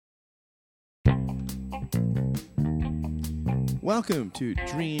Welcome to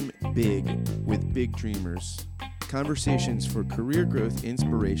Dream Big with Big Dreamers. Conversations for career growth,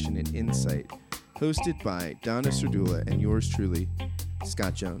 inspiration, and insight. Hosted by Donna Serdula and yours truly,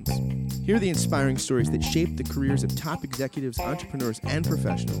 Scott Jones. Here are the inspiring stories that shape the careers of top executives, entrepreneurs, and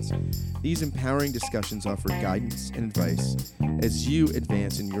professionals. These empowering discussions offer guidance and advice as you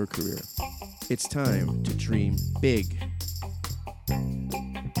advance in your career. It's time to dream big.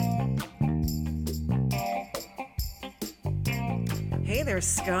 Hey there,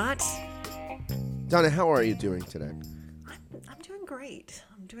 Scott. Donna, how are you doing today? I'm doing great.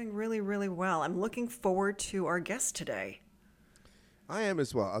 I'm doing really, really well. I'm looking forward to our guest today. I am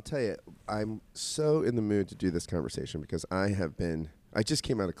as well. I'll tell you, I'm so in the mood to do this conversation because I just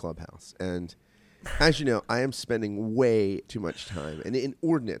came out of Clubhouse, and as you know, I am spending way too much time, an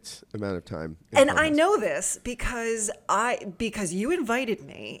inordinate amount of time in And Clubhouse. I know this because you invited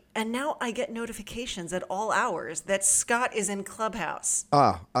me, and now I get notifications at all hours that Scott is in Clubhouse.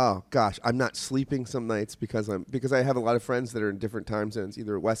 Oh gosh, I'm not sleeping some nights because I have a lot of friends that are in different time zones,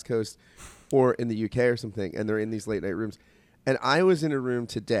 either West Coast or in the UK or something, and they're in these late night rooms. And I was in a room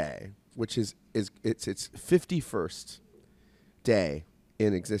today, which is its 51st day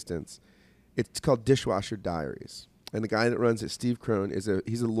in existence. It's called Dishwasher Diaries, and the guy that runs it, Steve Crone,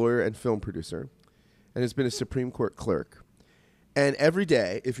 he's a lawyer and film producer, and has been a Supreme Court clerk. And every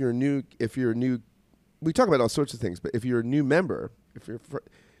day, if you're a new, we talk about all sorts of things, but if you're a new member,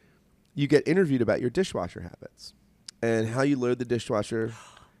 you get interviewed about your dishwasher habits and how you load the dishwasher.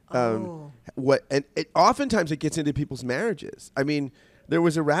 And oftentimes it gets into people's marriages. I mean, there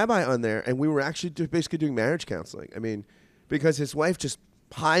was a rabbi on there, and we were actually basically doing marriage counseling. I mean, because his wife just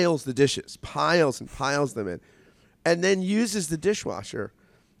piles the dishes, piles them in, and then uses the dishwasher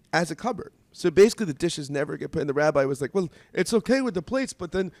as a cupboard. So basically the dishes never get put in. The rabbi was like, well, it's okay with the plates,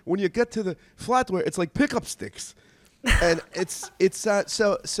 but then when you get to the flatware, it's like pickup sticks. And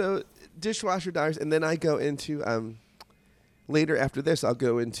so Dishwasher Diaries. And then I go into, later after this, I'll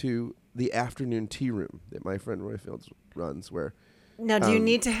go into the afternoon tea room that my friend Roy Fields runs where. Now, do you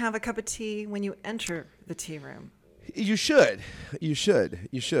need to have a cup of tea when you enter the tea room? You should. And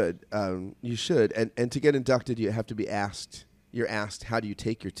to get inducted, you have to be asked. You're asked, how do you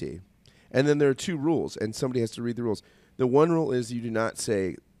take your tea? And then there are two rules, and somebody has to read the rules. The one rule is you do not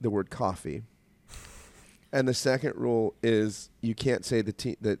say the word coffee. And the second rule is you can't say the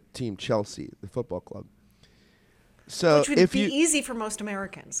team Chelsea, the football club. So which would be easy for most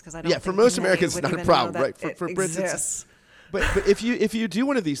Americans, because I don't. Yeah, for most Americans, it's not a problem, right? For Brits, exists. But if you do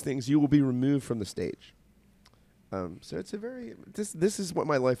one of these things, you will be removed from the stage. So it's this is what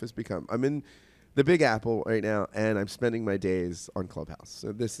my life has become. I'm in the Big Apple right now, and I'm spending my days on Clubhouse.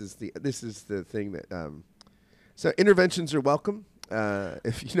 So this is the thing that. So interventions are welcome.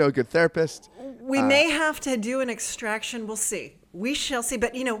 If you know a good therapist, we may have to do an extraction. We'll see. We shall see.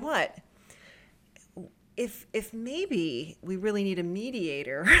 But you know what? If maybe we really need a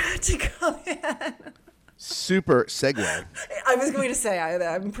mediator to come in. Super segue. I was going to say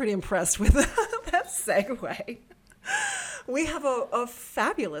I'm pretty impressed with that segue. We have a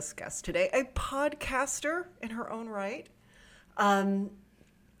fabulous guest today, a podcaster in her own right. Name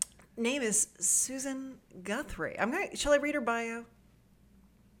is Susan Guthrie. Shall I read her bio?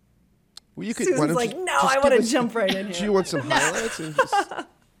 Well, you could. Susan's like, no, I want to jump right in here. Do you want some highlights? And just...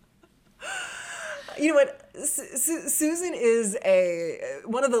 You know what? Susan is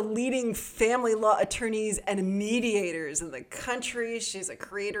one of the leading family law attorneys and mediators in the country. She's a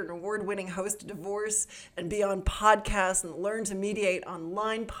creator and award-winning host of Divorce and Beyond podcast and Learn to Mediate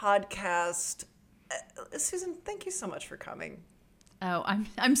online podcast. Susan, thank you so much for coming. Oh,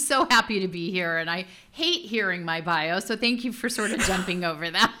 I'm so happy to be here, and I hate hearing my bio, so thank you for sort of jumping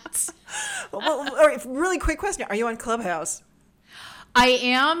over that. Well, all right, really quick question. Are you on Clubhouse? I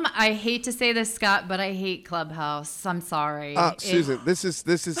am. I hate to say this, Scott, but I hate Clubhouse. I'm sorry. Susan, this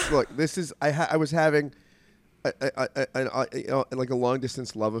is. I was having like a long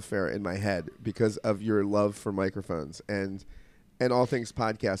distance love affair in my head because of your love for microphones and all things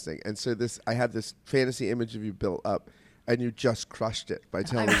podcasting. And so I had this fantasy image of you built up, and you just crushed it by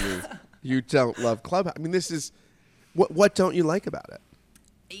telling me you don't love Clubhouse. I mean, this is what don't you like about it?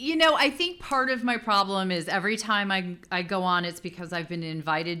 You know, I think part of my problem is every time I go on, it's because I've been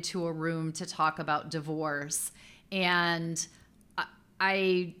invited to a room to talk about divorce. And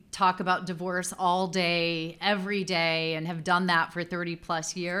I talk about divorce all day, every day, and have done that for 30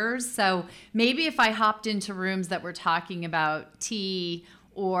 plus years. So maybe if I hopped into rooms that were talking about tea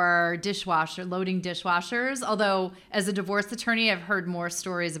or loading dishwashers, although as a divorce attorney, I've heard more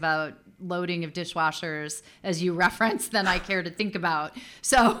stories about loading of dishwashers as you referenced than I care to think about.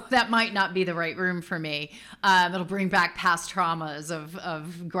 So that might not be the right room for me. It'll bring back past traumas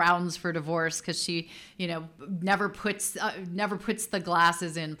of grounds for divorce because she, never puts the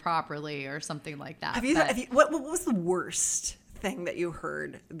glasses in properly or something like that. What was the worst thing that you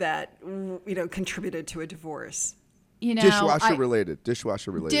heard that contributed to a divorce? Dishwasher related. Dishwasher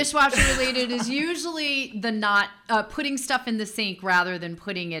related is usually the not putting stuff in the sink rather than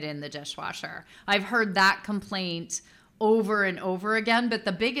putting it in the dishwasher. I've heard that complaint over and over again, but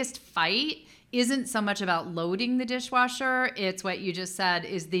the biggest fight isn't so much about loading the dishwasher. It's what you just said,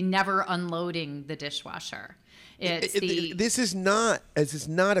 is the never unloading the dishwasher. This is not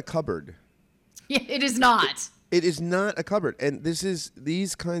a cupboard. It is not. It is not a cupboard. And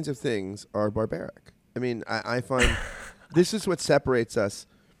these kinds of things are barbaric. I mean, I find this is what separates us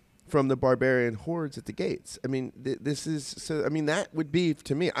from the barbarian hordes at the gates. I mean, that would be,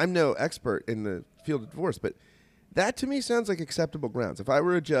 to me, I'm no expert in the field of divorce, but that to me sounds like acceptable grounds. If I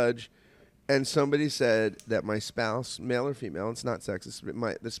were a judge and somebody said that my spouse, male or female, it's not sexist,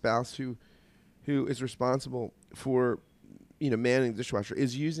 but the spouse who is responsible for, manning the dishwasher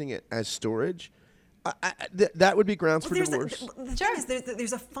is using it as storage, that would be grounds for divorce. The thing is,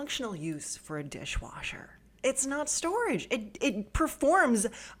 there's a functional use for a dishwasher. It's not storage. It performs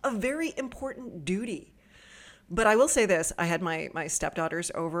a very important duty. But I will say this: I had my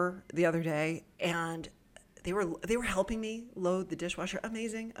stepdaughters over the other day, and they were helping me load the dishwasher.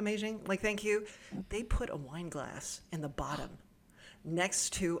 Amazing. Like, thank you. They put a wine glass in the bottom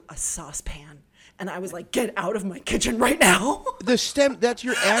next to a saucepan. And I was like, get out of my kitchen right now. The stem,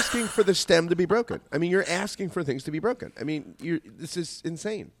 you're asking for the stem to be broken. I mean, you're asking for things to be broken. I mean, this is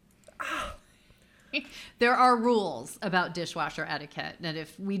insane. There are rules about dishwasher etiquette. And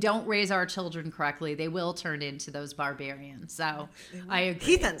if we don't raise our children correctly, they will turn into those barbarians. So I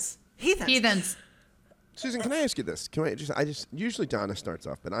agree. Heathens. Susan, can I ask you this? Usually Donna starts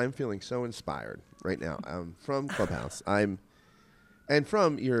off, but I'm feeling so inspired right now from Clubhouse. And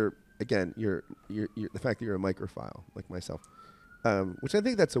from the fact that you're a microphile like myself, which I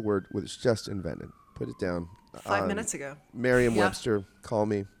think that's a word was just invented. Put it down. 5 minutes ago. Merriam-Webster, call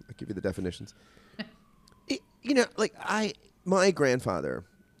me. I'll give you the definitions. My grandfather,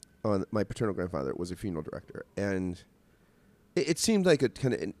 my paternal grandfather, was a funeral director, and it seemed like a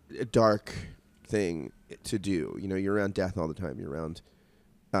kind of a dark thing to do. You're around death all the time. You're around.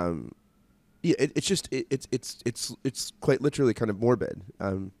 It's quite literally kind of morbid.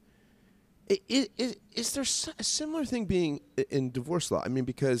 Is there a similar thing being in divorce law? I mean,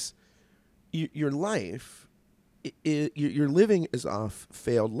 because your life, your living is off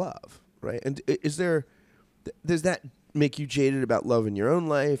failed love, right? And does that make you jaded about love in your own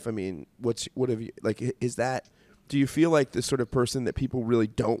life? I mean, what have you, like, do you feel like the sort of person that people really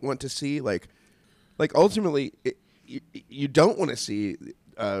don't want to see? Like ultimately, you don't want to see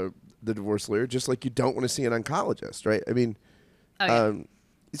the divorce lawyer, just like you don't want to see an oncologist, right? I mean,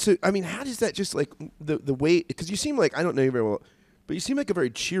 so, I mean, how does that just like the way, because you seem like, I don't know you very well, but you seem like a very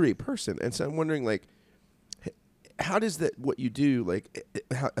cheery person. And so I'm wondering, like, how does that, what you do, like,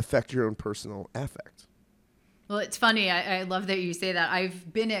 affect your own personal affect? Well, it's funny. I love that you say that.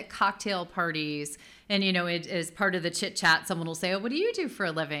 I've been at cocktail parties and, as part of the chit chat, someone will say, oh, what do you do for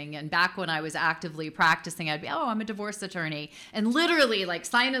a living? And back when I was actively practicing, I'd be, oh, I'm a divorce attorney. And literally like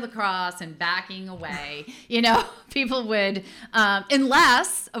sign of the cross and backing away, people would,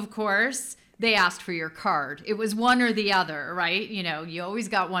 unless, of course, they asked for your card. It was one or the other, right? You always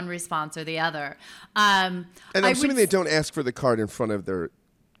got one response or the other. And I'm assuming they don't ask for the card in front of their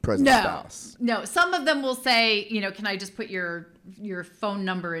present spouse. No, some of them will say, can I just put your phone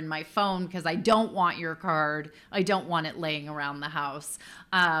number in my phone because I don't want your card. I don't want it laying around the house.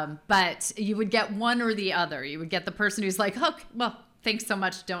 But you would get one or the other. You would get the person who's like, oh, well, thanks so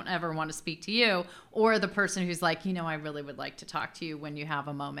much. Don't ever want to speak to you. Or the person who's like, I really would like to talk to you when you have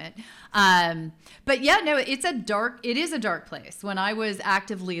a moment. But yeah, no, it is a dark place. When I was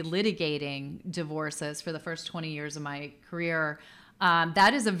actively litigating divorces for the first 20 years of my career,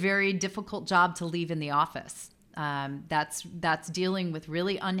 that is a very difficult job to leave in the office. That's dealing with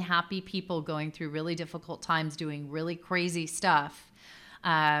really unhappy people going through really difficult times, doing really crazy stuff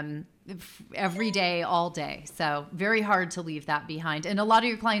every day, all day. So very hard to leave that behind. And a lot of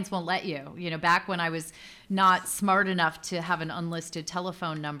your clients won't let you. Back when I was not smart enough to have an unlisted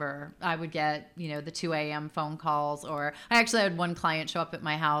telephone number, I would get, the 2 a.m. phone calls, or I actually had one client show up at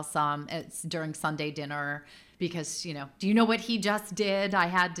my house it's during Sunday dinner because, do you know what he just did? I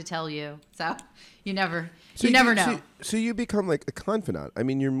had to tell you. So you never know. So you become like a confidant. I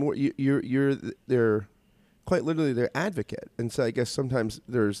mean, you're quite literally their advocate. And so I guess sometimes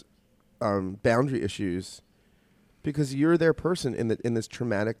there's boundary issues because you're their person in this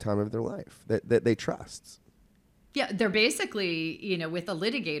traumatic time of their life that they trust. Yeah, they're basically, with a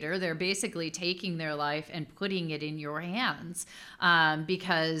litigator, they're basically taking their life and putting it in your hands,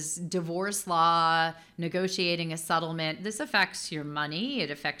 because divorce law, negotiating a settlement, this affects your money,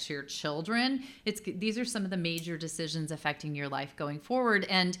 it affects your children. These are some of the major decisions affecting your life going forward.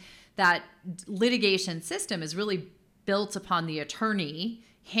 And that litigation system is really built upon the attorney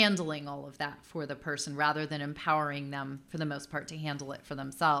handling all of that for the person rather than empowering them for the most part to handle it for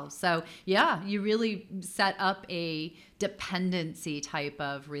themselves. So yeah, you really set up a dependency type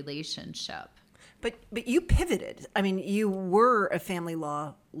of relationship. But you pivoted. I mean, you were a family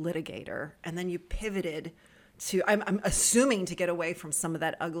law litigator, and then you pivoted to, I'm assuming, to get away from some of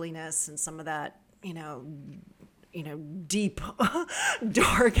that ugliness and some of that, deep,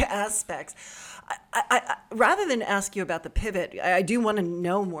 dark aspects. I rather than ask you about the pivot, I do want to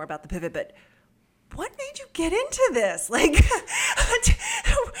know more about the pivot, but what made you get into this? What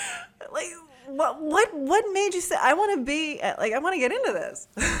made you say, I want to get into this?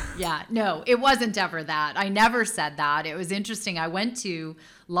 Yeah, no, it wasn't ever that. I never said that. It was interesting. I went to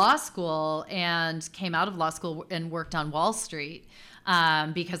law school and came out of law school and worked on Wall Street,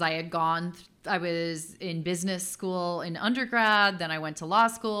 because I was in business school in undergrad, then I went to law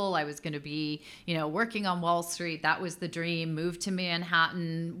school. I was going to be, working on Wall Street. That was the dream. Moved to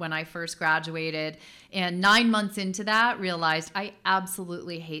Manhattan when I first graduated. And 9 months into that, realized I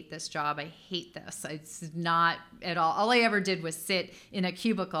absolutely hate this job. I hate this. It's not at all. All I ever did was sit in a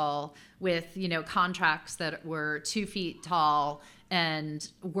cubicle with, contracts that were 2 feet tall and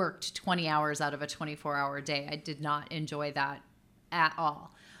worked 20 hours out of a 24-hour day. I did not enjoy that at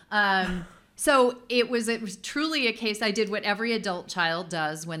all. So it was truly a case. I did what every adult child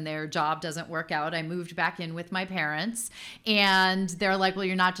does when their job doesn't work out. I moved back in with my parents, and they're like, well,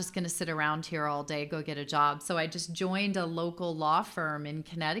 you're not just going to sit around here all day, go get a job. So I just joined a local law firm in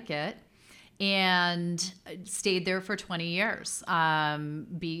Connecticut and stayed there for 20 years. And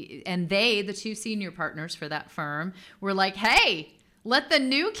the two senior partners for that firm were like, hey, let the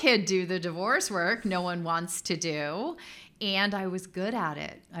new kid do the divorce work no one wants to do. And I was good at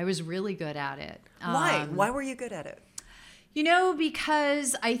it. I was really good at it. Why? Why were you good at it?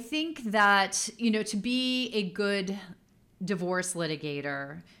 Because I think that, to be a good divorce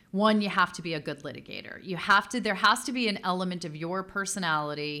litigator, one, you have to be a good litigator. There has to be an element of your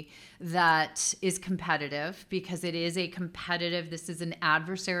personality that is competitive, because it is this is an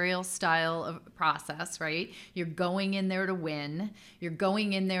adversarial style of process, right? You're going in there to win. You're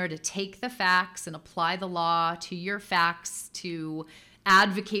going in there to take the facts and apply the law to your facts to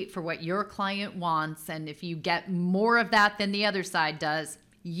advocate for what your client wants. And if you get more of that than the other side does,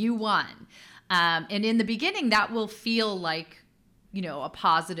 you won. And in the beginning, that will feel like, a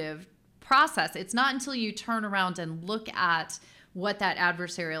positive process. It's not until you turn around and look at what that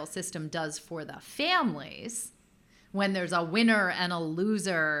adversarial system does for the families, when there's a winner and a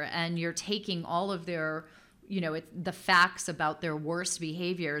loser, and you're taking all of their, the facts about their worst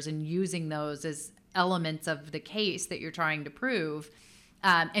behaviors and using those as elements of the case that you're trying to prove.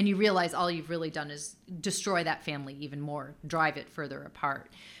 And you realize all you've really done is destroy that family even more, drive it further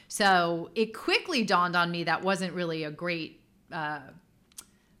apart. So it quickly dawned on me that wasn't really a great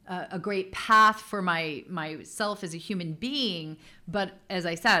path for myself as a human being. But as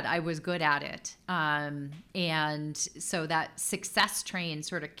I said, I was good at it. And so that success train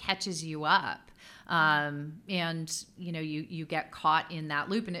sort of catches you up. And, you get caught in that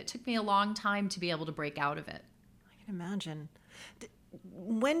loop. And it took me a long time to be able to break out of it. I can imagine.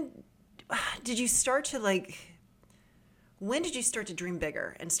 When did you start to dream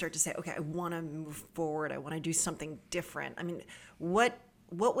bigger and start to say, okay, I want to move forward. I want to do something different. I mean, what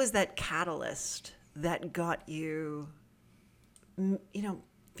was that catalyst that got you,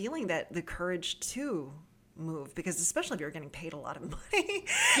 feeling that the courage to move? Because especially if you're getting paid a lot of money.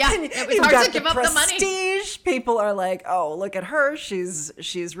 Yeah, it was hard to give up the money. Prestige. People are like, oh, look at her.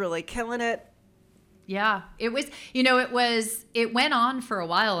 She's really killing it. Yeah, it went on for a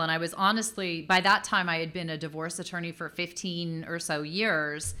while. And I was honestly, by that time, I had been a divorce attorney for 15 or so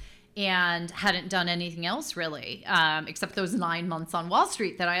years and hadn't done anything else really, except those 9 months on Wall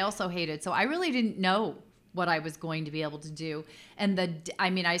Street that I also hated. So I really didn't know what I was going to be able to do. And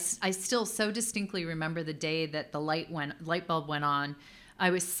I still so distinctly remember the day that the light bulb went on. I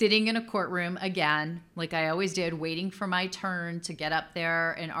was sitting in a courtroom again, like I always did, waiting for my turn to get up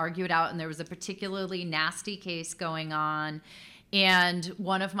there and argue it out. And there was a particularly nasty case going on. And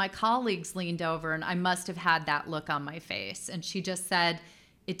one of my colleagues leaned over, and I must have had that look on my face. And she just said,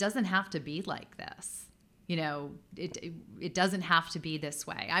 it doesn't have to be like this. it doesn't have to be this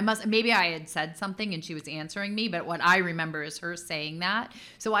way. Maybe I had said something and she was answering me, but what I remember is her saying that.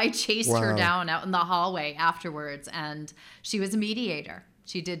 So I chased her down out in the hallway afterwards, and she was a mediator.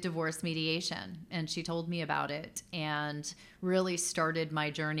 She did divorce mediation, and she told me about it and really started my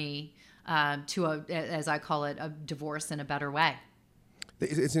journey to as I call it, a divorce in a better way.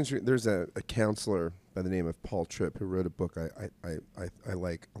 It's interesting. There's a counselor by the name of Paul Tripp who wrote a book I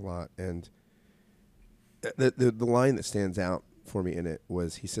like a lot, and the line that stands out for me in it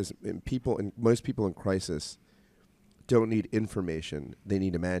was, he says, most people in crisis don't need information, they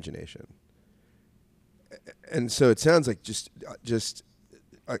need imagination. And so it sounds like just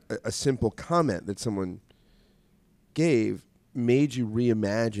a simple comment that someone gave made you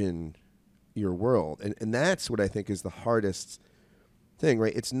reimagine your world, and that's what I think is the hardest thing,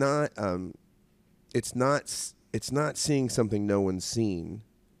 right? It's not seeing something no one's seen,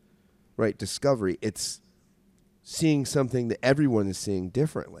 right? Discovery. It's seeing something that everyone is seeing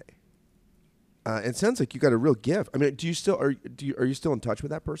differently. It sounds like you got a real gift. I mean, are you still in touch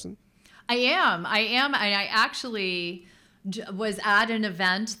with that person? I am. And I actually was at an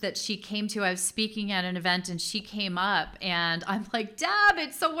event that she came to. I was speaking at an event and she came up, and I'm like, Deb,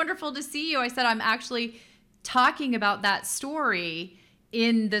 it's so wonderful to see you. I said, I'm actually talking about that story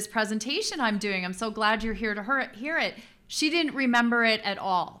in this presentation I'm doing. I'm so glad you're here to hear it. She didn't remember it at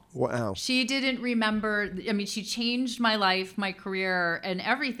all. Wow. She didn't remember. I mean, she changed my life, my career, and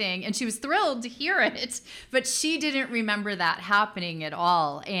everything. And she was thrilled to hear it, but she didn't remember that happening at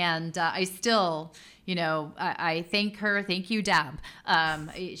all. And I still, I thank her. Thank you, Deb.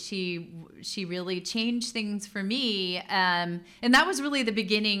 She really changed things for me. And that was really the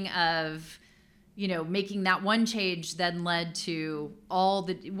beginning of, making that one change then led to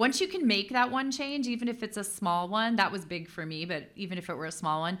once you can make that one change, even if it's a small one, that was big for me, but even if it were a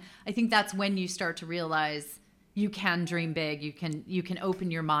small one, I think that's when you start to realize you can dream big. You can open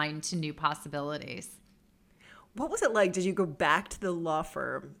your mind to new possibilities. What was it like? Did you go back to the law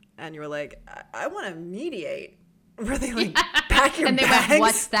firm and you were like, I want to mediate? Were they like, pack your bags? And they went,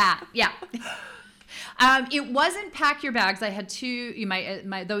 what's that? Yeah. It wasn't pack your bags. I had two,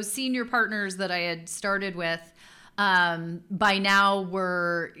 those senior partners that I had started with, by now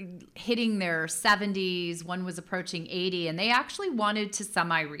were hitting their 70s. One was approaching 80, and they actually wanted to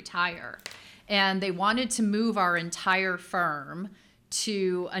semi-retire. And they wanted to move our entire firm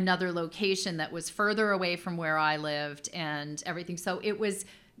to another location that was further away from where I lived and everything. So it was,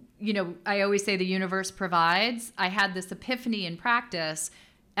 I always say the universe provides. I had this epiphany in practice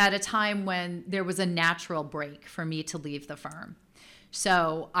at a time when there was a natural break for me to leave the firm.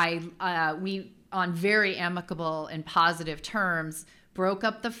 So we, on very amicable and positive terms, broke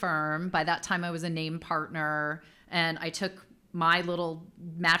up the firm. By that time, I was a named partner, and I took my little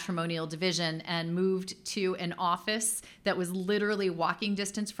matrimonial division and moved to an office that was literally walking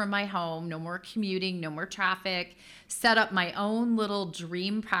distance from my home. No more commuting, no more traffic. Set up my own little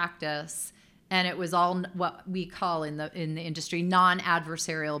dream practice. And it was all what we call in the industry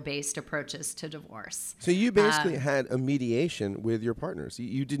non-adversarial based approaches to divorce. So you basically had a mediation with your partners.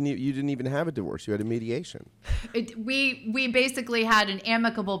 You didn't even have a divorce. You had a mediation. We basically had an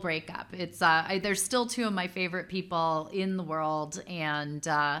amicable breakup. It's they're still two of my favorite people in the world, and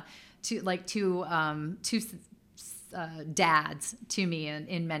two dads to me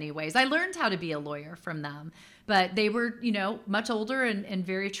in many ways. I learned how to be a lawyer from them. But they were, much older and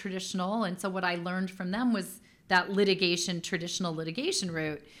very traditional. And so what I learned from them was that traditional litigation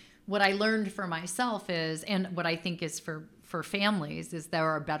route. What I learned for myself is, and what I think is for families, is there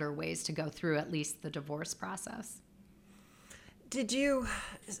are better ways to go through at least the divorce process.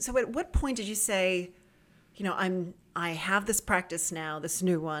 So at what point did you say, I have this practice now, this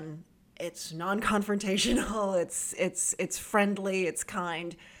new one, it's non-confrontational, it's friendly, it's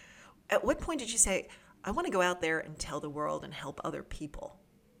kind. At what point did you say, I want to go out there and tell the world and help other people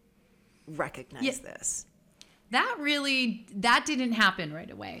recognize this? That didn't happen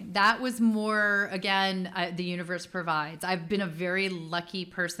right away. That was more, again, the universe provides. I've been a very lucky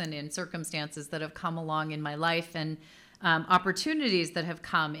person in circumstances that have come along in my life, and opportunities that have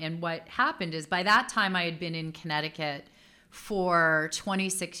come. And what happened is, by that time I had been in Connecticut for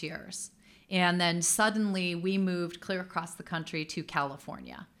 26 years. And then suddenly we moved clear across the country to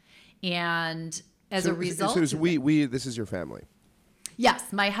California. And as a result, this is your family.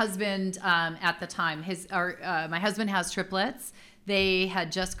 Yes, my husband at the time. My husband has triplets. They had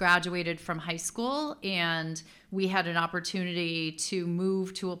just graduated from high school, and we had an opportunity to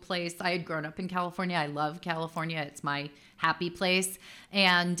move to a place. I had grown up in California. I love California. It's my happy place.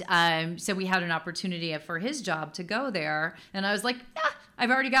 And so we had an opportunity for his job to go there. And I was like, I've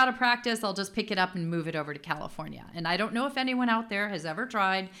already got a practice. I'll just pick it up and move it over to California. And I don't know if anyone out there has ever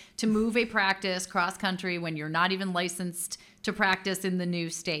tried to move a practice cross country when you're not even licensed to practice in the new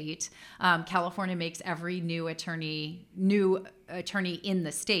state. California makes every new attorney in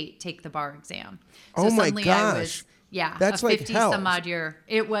the state take the bar exam. So oh my suddenly gosh. That's a like 50 hell. some odd year.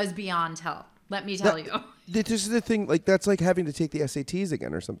 It was beyond hell. Let me tell you. This is the thing. Like that's like having to take the SATs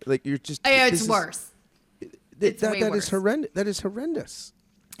again or something. Like you're just. It's worse. It's way that worse. is horrendous. That is horrendous.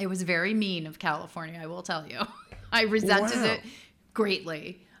 It was very mean of California, I will tell you. I resented it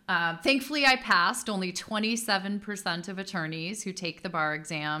greatly. Thankfully, I passed. Only 27% of attorneys who take the bar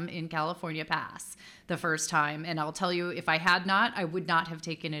exam in California pass the first time. And I'll tell you, if I had not, I would not have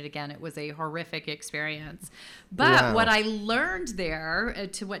taken it again. It was a horrific experience. But what I learned there,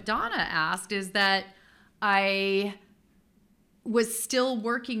 to what Donna asked, is that I was still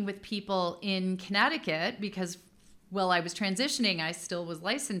working with people in Connecticut because while I was transitioning, I still was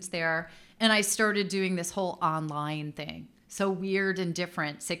licensed there. And I started doing this whole online thing. So weird and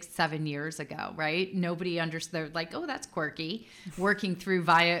different 6-7 years ago, right? Nobody understood. They're like, oh, that's quirky, working through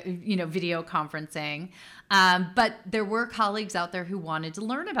via, video conferencing. But there were colleagues out there who wanted to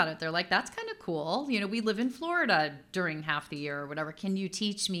learn about it. They're like, that's kind of cool. We live in Florida during half the year or whatever. Can you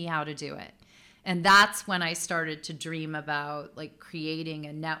teach me how to do it? And that's when I started to dream about like creating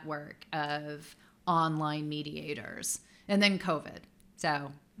a network of online mediators. And then COVID.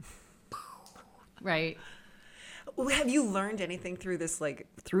 So, right. Have you learned anything through this, like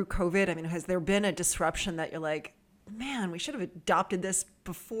through COVID? I mean, has there been a disruption that you're like, man, we should have adopted this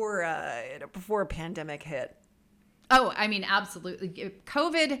before a pandemic hit? Oh, I mean, absolutely.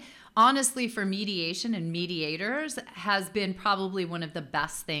 COVID, honestly, for mediation and mediators has been probably one of the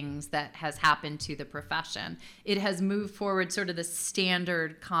best things that has happened to the profession. It has moved forward. Sort of the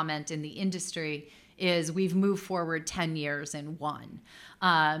standard comment in the industry is we've moved forward 10 years in one,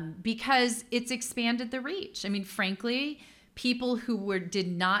 because it's expanded the reach. I mean, frankly, people who did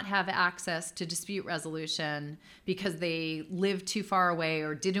not have access to dispute resolution because they lived too far away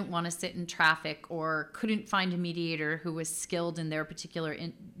or didn't want to sit in traffic or couldn't find a mediator who was skilled in their particular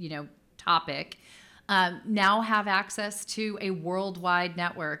topic, now have access to a worldwide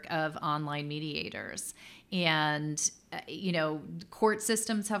network of online mediators. And court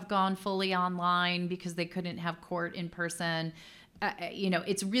systems have gone fully online because they couldn't have court in person.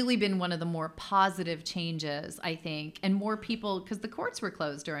 It's really been one of the more positive changes, I think, and more people, because the courts were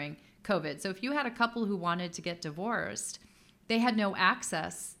closed during COVID. So if you had a couple who wanted to get divorced, they had no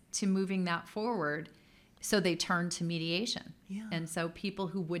access to moving that forward. So they turned to mediation. Yeah. And so people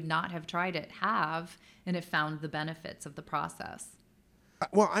who would not have tried it have found the benefits of the process.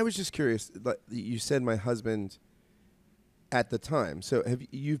 Well, I was just curious. You said my husband at the time. So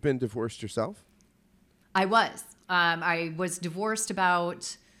you've been divorced yourself? I was. I was divorced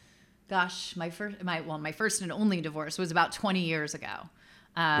about, my first and only divorce was about 20 years ago.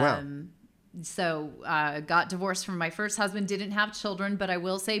 Wow. So got divorced from my first husband, didn't have children, but I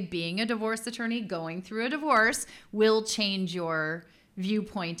will say being a divorce attorney, going through a divorce will change your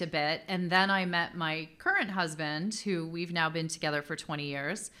viewpoint a bit. And then I met my current husband, who we've now been together for 20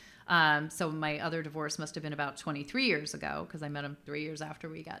 years. So my other divorce must have been about 23 years ago because I met him 3 years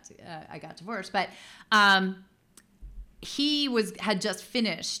after I got divorced. But he had just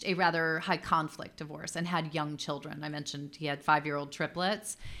finished a rather high conflict divorce and had young children. I mentioned he had 5-year-old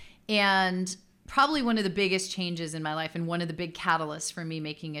triplets. And probably one of the biggest changes in my life and one of the big catalysts for me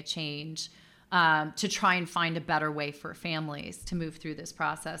making a change to try and find a better way for families to move through this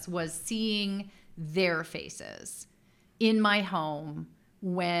process was seeing their faces in my home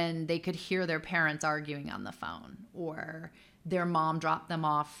when they could hear their parents arguing on the phone or their mom dropped them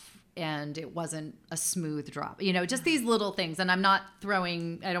off and it wasn't a smooth drop, just these little things. And I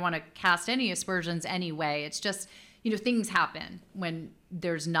don't want to cast any aspersions anyway. It's just, things happen when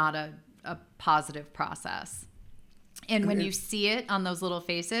there's not a positive process. And when you see it on those little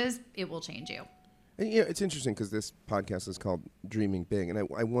faces, it will change you. And it's interesting because this podcast is called Dreaming Big. And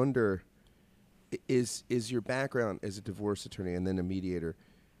I wonder, is your background as a divorce attorney and then a mediator,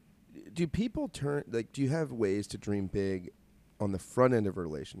 do people do you have ways to dream big on the front end of a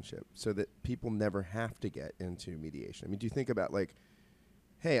relationship so that people never have to get into mediation? I mean, do you think about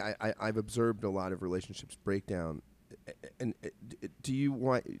hey, I've observed a lot of relationships break down, and do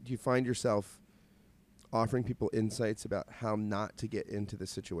you find yourself offering people insights about how not to get into the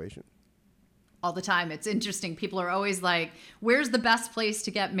situation? All the time. It's interesting. People are always like, where's the best place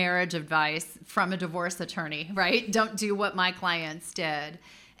to get marriage advice from a divorce attorney, right? Don't do what my clients did.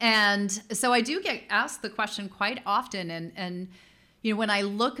 And so I do get asked the question quite often. And When I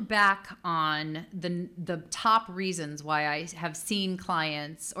look back on the top reasons why I have seen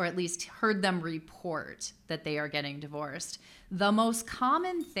clients, or at least heard them report that they are getting divorced, the most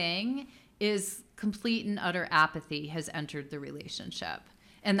common thing is complete and utter apathy has entered the relationship.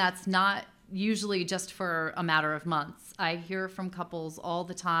 And that's not usually just for a matter of months. I hear from couples all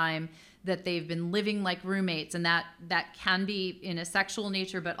the time that they've been living like roommates, and that can be in a sexual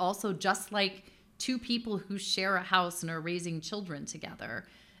nature, but also just like two people who share a house and are raising children together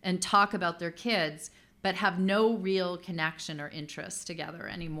and talk about their kids, but have no real connection or interest together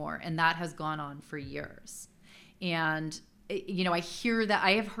anymore. And that has gone on for years. And, I hear that,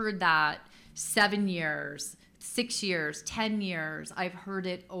 I have heard that 7 years, 6 years, 10 years. I've heard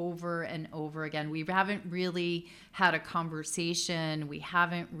it over and over again. We haven't really had a conversation. We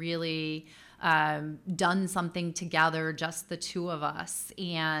haven't really done something together, just the two of us.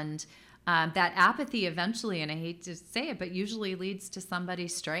 And that apathy eventually, and I hate to say it, but usually leads to somebody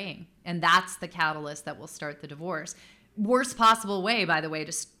straying. And that's the catalyst that will start the divorce. Worst possible way, by the way,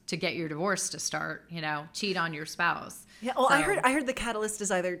 to get your divorce to start, cheat on your spouse. Yeah, well, so, I heard the catalyst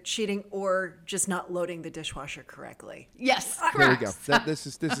is either cheating or just not loading the dishwasher correctly. Yes, correct. There we go. This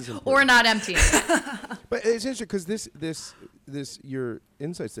is important. Or not emptying it. But it's interesting because this your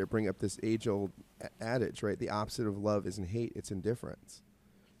insights there bring up this age-old adage, right? The opposite of love isn't hate; it's indifference.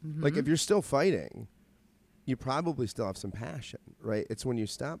 Mm-hmm. Like if you're still fighting, you probably still have some passion, right? It's when you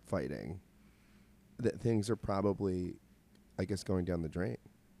stop fighting that things are probably, I guess, going down the drain.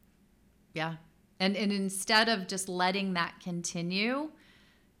 Yeah. And instead of just letting that continue,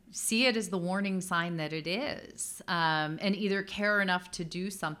 see it as the warning sign that it is, and either care enough to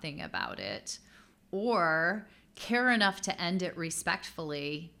do something about it or care enough to end it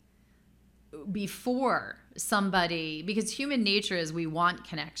respectfully before somebody, because human nature is we want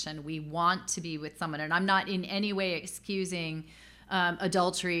connection. We want to be with someone. And I'm not in any way excusing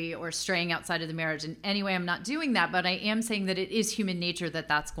adultery or straying outside of the marriage. In any way, I'm not doing that, but I am saying that it is human nature that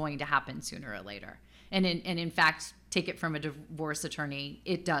that's going to happen sooner or later. And in fact, take it from a divorce attorney,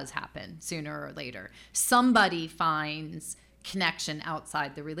 it does happen sooner or later. Somebody finds connection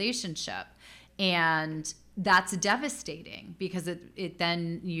outside the relationship. And that's devastating because it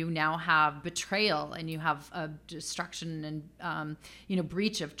then you now have betrayal and you have a destruction and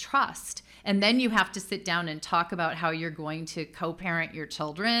breach of trust, and then you have to sit down and talk about how you're going to co-parent your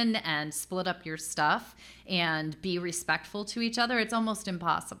children and split up your stuff and be respectful to each other. It's almost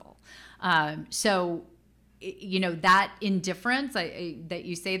impossible. So that indifference that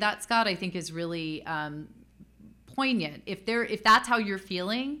you say that, Scott, I think is really poignant. If that's how you're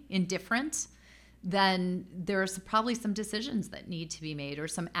feeling, indifferent, then there's probably some decisions that need to be made or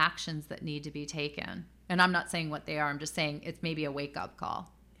some actions that need to be taken. And I'm not saying what they are. I'm just saying it's maybe a wake-up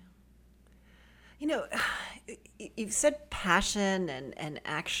call. You've said passion and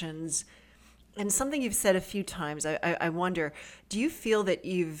actions, and something you've said a few times. I wonder, do you feel that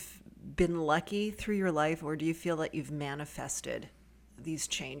you've been lucky through your life, or do you feel that you've manifested these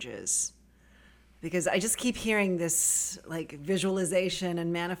changes? Because I just keep hearing this like visualization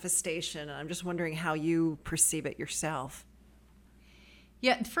and manifestation, and I'm just wondering how you perceive it yourself.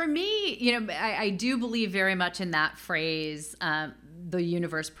 Yeah, for me, I do believe very much in that phrase, the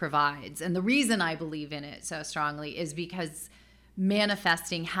universe provides. And the reason I believe in it so strongly is because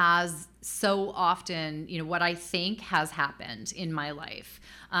manifesting has so often, what I think has happened in my life.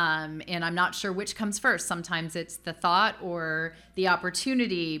 And I'm not sure which comes first. Sometimes it's the thought or the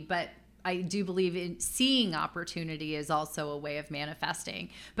opportunity, but I do believe in seeing opportunity is also a way of manifesting.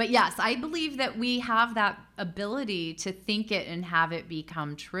 But yes, I believe that we have that ability to think it and have it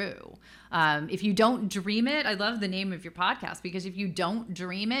become true. If you don't dream it, I love the name of your podcast, because if you don't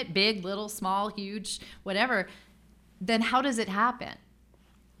dream it, big, little, small, huge, whatever, then how does it happen?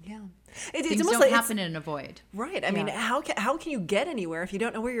 Yeah. Things don't happen in a void. Right. I mean, how can you get anywhere if you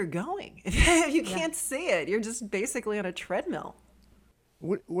don't know where you're going? If you can't see it, you're just basically on a treadmill.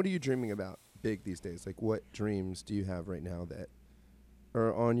 What are you dreaming about big these days? Like, what dreams do you have right now that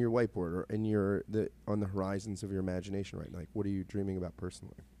are on your whiteboard or on the horizons of your imagination right now? Like, what are you dreaming about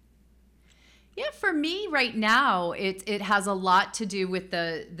personally? Yeah, for me right now, it has a lot to do with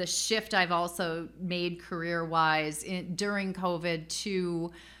the shift I've also made career-wise during COVID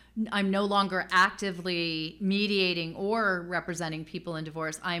to I'm no longer actively mediating or representing people in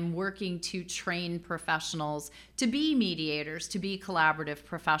divorce. I'm working to train professionals to be mediators, to be collaborative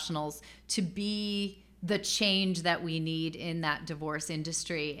professionals, to be the change that we need in that divorce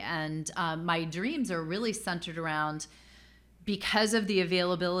industry. And my dreams are really centered around, because of the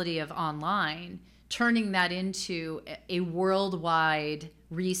availability of online, turning that into a worldwide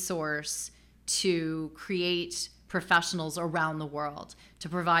resource to create professionals around the world, to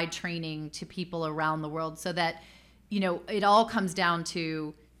provide training to people around the world, so that, it all comes down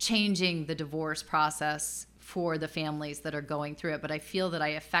to changing the divorce process for the families that are going through it. But I feel that I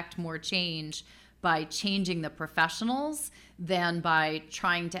affect more change by changing the professionals than by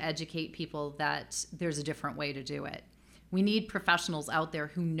trying to educate people that there's a different way to do it. We need professionals out there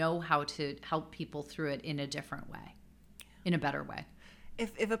who know how to help people through it in a different way, in a better way.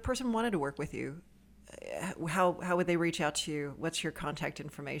 If a person wanted to work with you, how would they reach out to you? What's your contact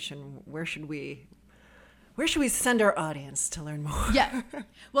information? Where should we send our audience to learn more? Yeah.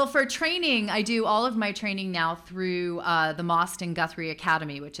 Well, for training, I do all of my training now through the Mostyn Guthrie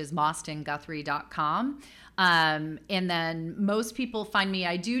Academy, which is mostynguthrie.com. And then most people find me.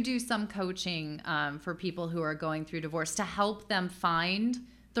 I do some coaching for people who are going through divorce to help them find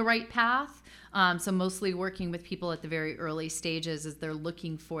the right path. So mostly working with people at the very early stages as they're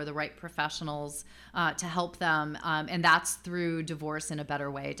looking for the right professionals to help them. And that's through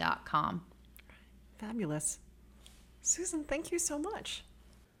divorceinaBetterWay.com. Fabulous. Susan, thank you so much.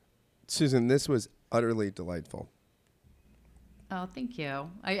 Susan, this was utterly delightful. Oh, thank you.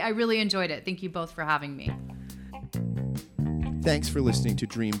 I really enjoyed it. Thank you both for having me. Thanks for listening to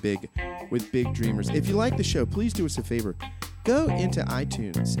Dream Big with Big Dreamers. If you like the show, please do us a favor. Go into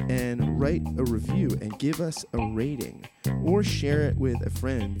iTunes and write a review and give us a rating, or share it with a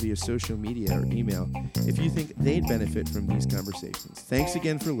friend via social media or email if you think they'd benefit from these conversations. Thanks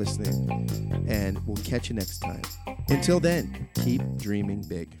again for listening, and we'll catch you next time. Until then, keep dreaming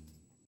big.